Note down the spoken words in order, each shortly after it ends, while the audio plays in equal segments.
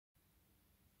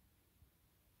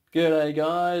G'day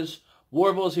guys,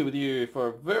 Warboss here with you for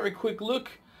a very quick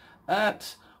look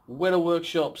at Weta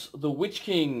Workshop's The Witch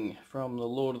King from the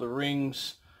Lord of the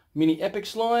Rings mini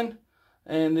epics line,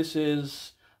 and this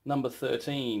is number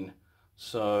 13.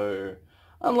 So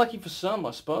unlucky for some,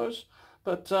 I suppose,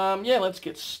 but yeah, let's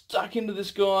get stuck into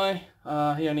this guy.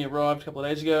 He only arrived a couple of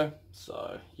days ago,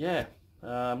 so yeah,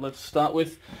 let's start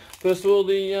with first of all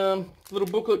the little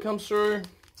booklet comes through.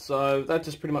 So that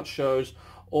just pretty much shows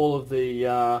all of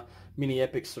the mini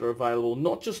epics that are available,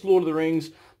 not just Lord of the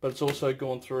Rings, but it's also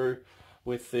gone through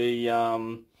with the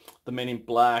Men in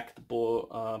Black, the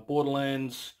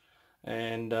Borderlands,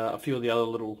 and a few of the other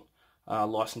little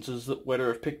licenses that Weta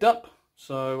have picked up.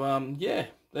 So yeah,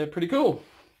 they're pretty cool.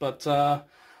 But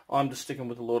I'm just sticking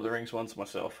with the Lord of the Rings ones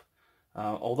myself.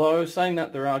 Although saying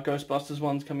that, there are Ghostbusters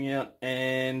ones coming out,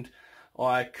 and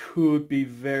I could be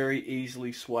very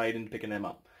easily swayed into picking them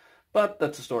up. But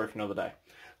that's a story for another day.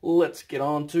 Let's get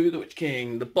on to the Witch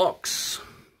King, the box.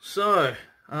 So,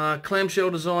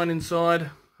 clamshell design inside.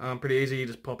 Pretty easy, you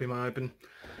just pop him open.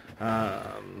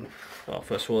 Well,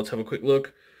 first of all, let's have a quick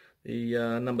look.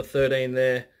 The number 13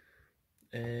 there,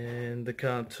 and the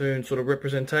cartoon sort of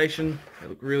representation. They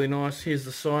look really nice. Here's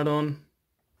the side on.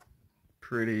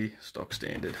 Pretty stock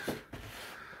standard.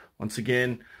 Once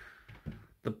again,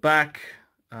 the back,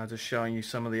 just showing you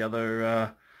some of the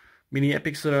other mini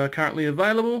epics that are currently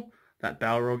available. That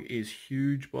Balrog is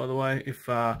huge, by the way. If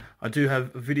I do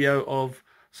have a video of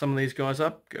some of these guys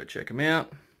up, go check them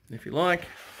out if you like.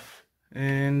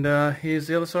 And here's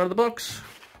the other side of the box.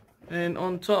 And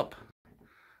on top,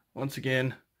 once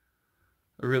again,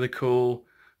 a really cool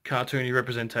cartoony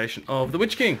representation of the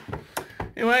Witch King.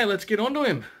 Anyway, let's get on to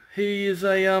him. He is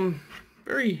a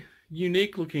very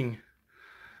unique looking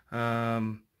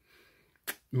mini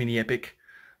epic.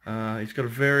 He's got a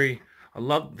very, I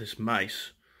love this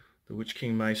mace, the Witch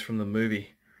King mace from the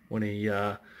movie, when he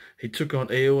took on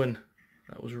Eowyn.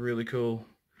 That was really cool.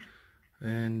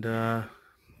 And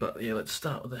but yeah, let's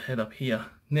start with the head up here.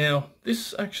 Now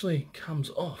this actually comes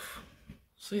off.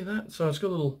 See that? So it's got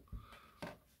a little,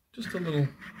 just a little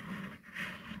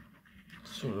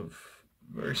sort of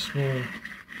very small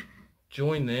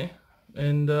join there,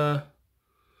 and I'll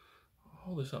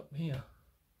hold this up here.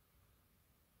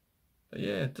 But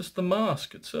yeah, just the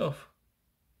mask itself.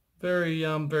 Very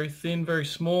very thin, very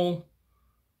small.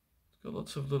 It's got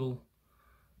lots of little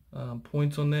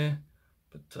points on there,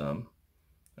 but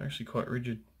they're actually quite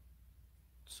rigid.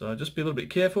 So just be a little bit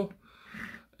careful.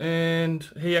 And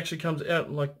he actually comes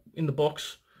out like in the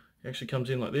box. He actually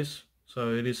comes in like this,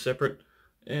 so it is separate,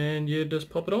 and you just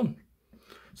pop it on.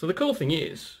 So the cool thing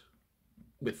is,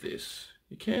 with this,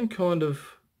 you can kind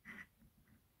of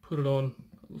put it on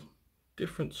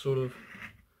different sort of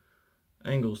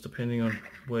angles depending on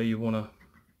where you want to,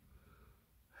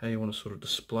 how you want to sort of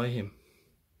display him.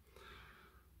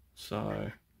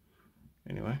 So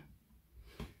anyway,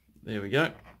 there we go.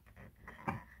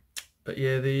 But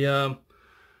yeah, the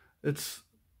it's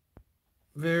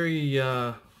very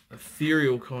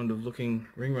ethereal kind of looking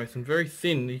ring wraith, and very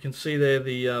thin. You can see there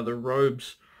the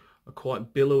robes are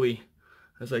quite billowy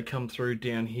as they come through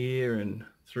down here and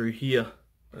through here.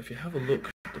 But if you have a look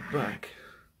at the back,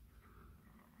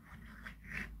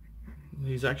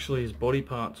 he's actually, his body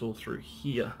parts all through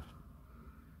here.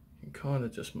 You can kind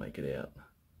of just make it out.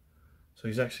 So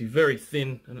he's actually very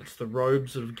thin, and it's the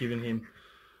robes that have given him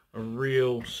a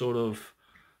real sort of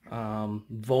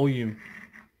volume.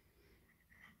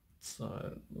 So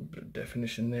a little bit of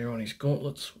definition there on his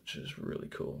gauntlets, which is really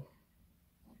cool.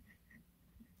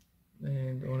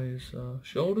 And on his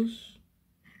shoulders.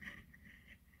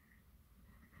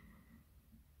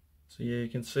 So yeah, you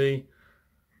can see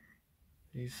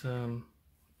he's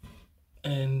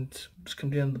and just come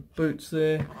down the boots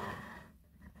there.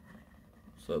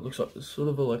 So it looks like there's sort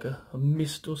of like a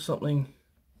mist or something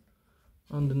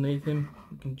underneath him.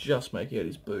 You can just make out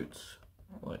his boots,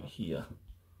 like here.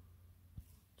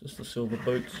 Just the silver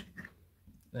boots.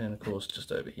 And of course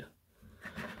just over here.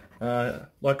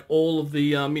 Like all of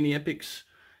the mini epics,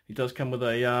 he does come with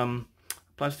a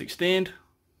plastic stand.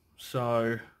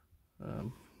 So,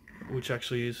 which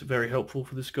actually is very helpful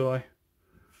for this guy.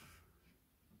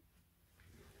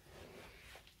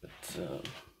 But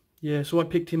yeah, so I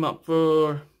picked him up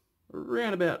for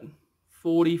around about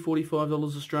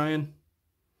 $40–45 Australian,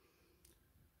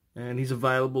 and he's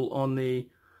available on the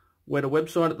Weta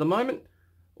website at the moment.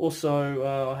 Also,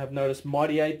 I have noticed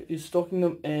Mighty Ape is stocking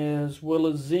them, as well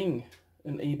as Zing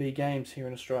and EB Games here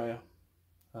in Australia.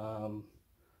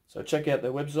 So check out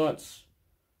their websites,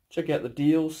 check out the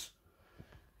deals.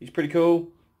 He's pretty cool.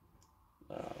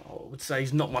 I would say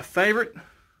he's not my favourite,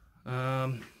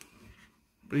 but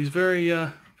he's very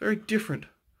Very different.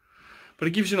 But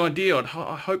it gives you an idea.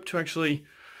 I hope to actually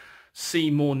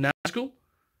see more Nazgul.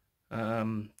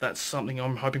 That's something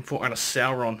I'm hoping for, and a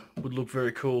Sauron would look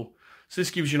very cool. So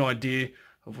this gives you an idea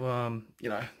of, you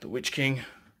know, the Witch King.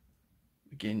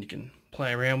 Again, you can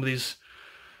play around with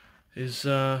his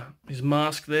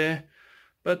mask there.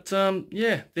 But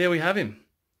yeah, there we have him.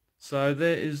 So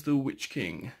there is the Witch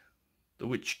King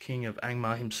of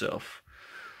Angmar himself.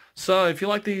 So if you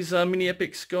like these mini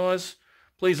epics, guys,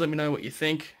 please let me know what you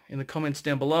think in the comments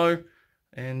down below.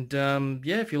 And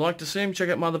yeah, if you like to see them, check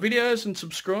out my other videos and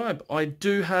subscribe. I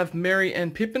do have Merry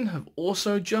and Pippin have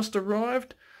also just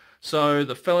arrived, so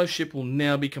the fellowship will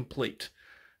now be complete.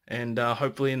 And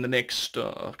hopefully in the next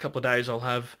couple of days I'll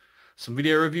have some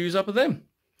video reviews up of them.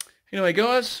 Anyway,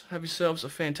 guys, have yourselves a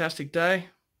fantastic day.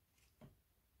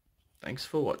 Thanks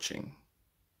for watching.